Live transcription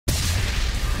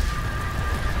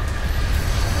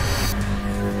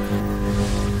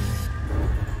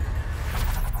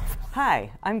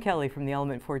Hi, I'm Kelly from the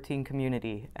Element 14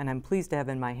 community, and I'm pleased to have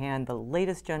in my hand the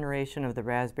latest generation of the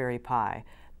Raspberry Pi,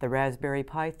 the Raspberry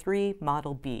Pi 3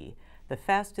 Model B, the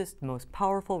fastest, most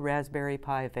powerful Raspberry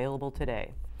Pi available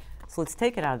today. So let's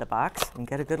take it out of the box and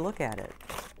get a good look at it.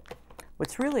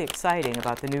 What's really exciting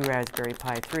about the new Raspberry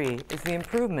Pi 3 is the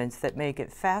improvements that make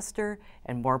it faster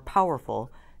and more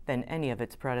powerful than any of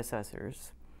its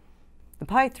predecessors. The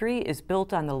Pi 3 is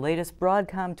built on the latest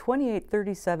Broadcom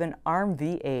 2837 ARM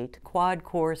v8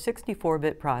 quad-core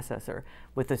 64-bit processor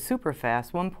with a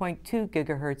super-fast 1.2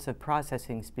 GHz of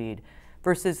processing speed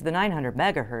versus the 900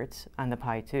 MHz on the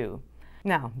Pi 2.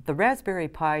 Now, the Raspberry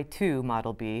Pi 2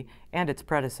 Model B and its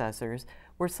predecessors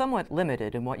were somewhat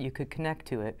limited in what you could connect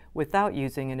to it without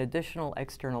using an additional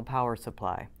external power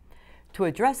supply. To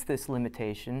address this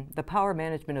limitation, the power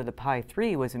management of the Pi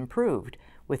 3 was improved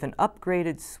with an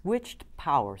upgraded switched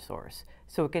power source,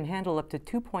 so it can handle up to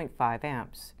 2.5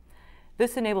 amps.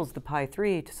 This enables the Pi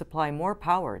 3 to supply more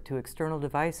power to external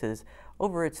devices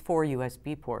over its 4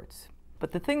 USB ports.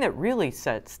 But the thing that really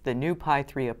sets the new Pi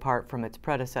 3 apart from its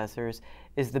predecessors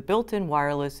is the built-in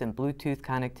wireless and Bluetooth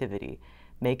connectivity,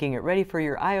 making it ready for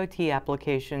your IoT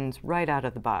applications right out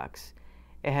of the box.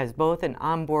 It has both an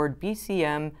onboard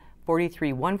BCM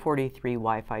 43143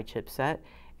 Wi-Fi chipset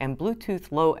and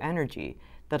Bluetooth Low Energy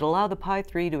that allow the Pi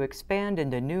 3 to expand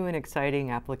into new and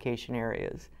exciting application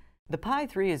areas. The Pi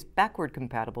 3 is backward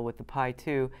compatible with the Pi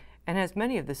 2 and has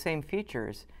many of the same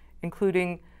features,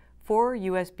 including 4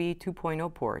 USB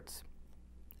 2.0 ports,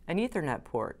 an Ethernet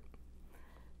port,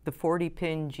 the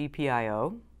 40-pin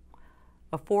GPIO,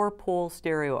 a 4-pole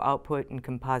stereo output and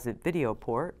composite video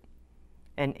port,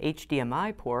 an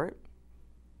HDMI port,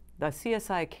 the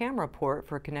CSI camera port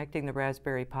for connecting the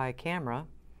Raspberry Pi camera,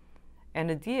 and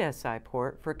a DSI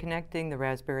port for connecting the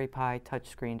Raspberry Pi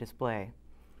touchscreen display.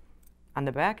 On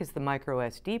the back is the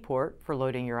microSD port for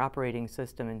loading your operating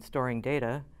system and storing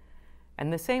data,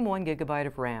 and the same 1 GB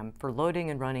of RAM for loading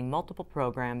and running multiple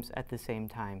programs at the same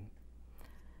time.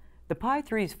 The Pi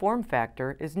 3's form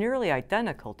factor is nearly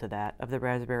identical to that of the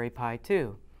Raspberry Pi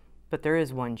 2, but there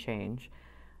is one change.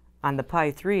 On the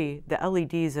Pi 3, the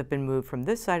LEDs have been moved from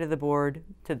this side of the board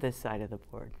to this side of the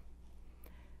board.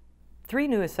 3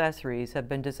 new accessories have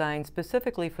been designed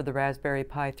specifically for the Raspberry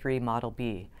Pi 3 Model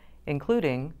B,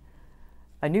 including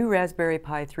a new Raspberry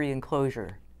Pi 3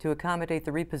 enclosure to accommodate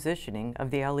the repositioning of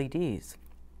the LEDs,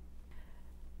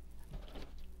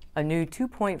 a new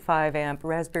 2.5 amp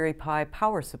Raspberry Pi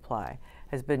power supply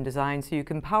has been designed so you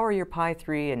can power your Pi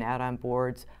 3 and add-on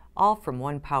boards all from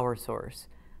one power source,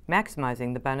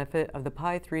 maximizing the benefit of the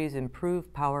Pi 3's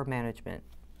improved power management.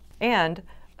 And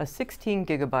a 16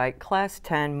 GB Class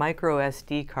 10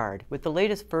 microSD card with the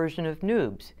latest version of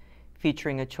Noobs,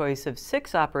 featuring a choice of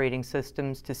 6 operating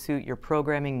systems to suit your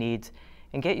programming needs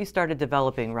and get you started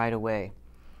developing right away.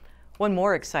 One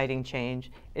more exciting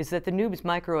change is that the Noobs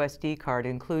microSD card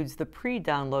includes the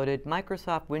pre-downloaded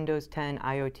Microsoft Windows 10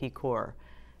 IoT Core.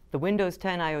 The Windows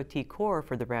 10 IoT Core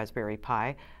for the Raspberry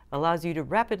Pi allows you to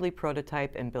rapidly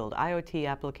prototype and build IoT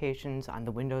applications on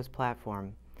the Windows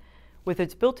platform. With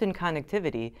its built-in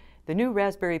connectivity, the new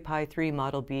Raspberry Pi 3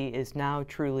 Model B is now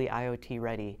truly IoT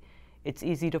ready. It's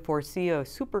easy to foresee a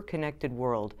super connected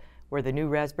world where the new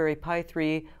Raspberry Pi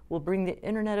 3 will bring the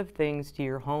Internet of Things to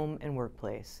your home and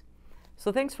workplace.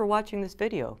 So thanks for watching this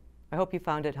video. I hope you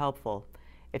found it helpful.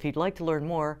 If you'd like to learn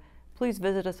more, please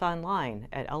visit us online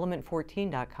at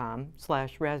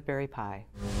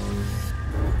element14.com/raspberrypi.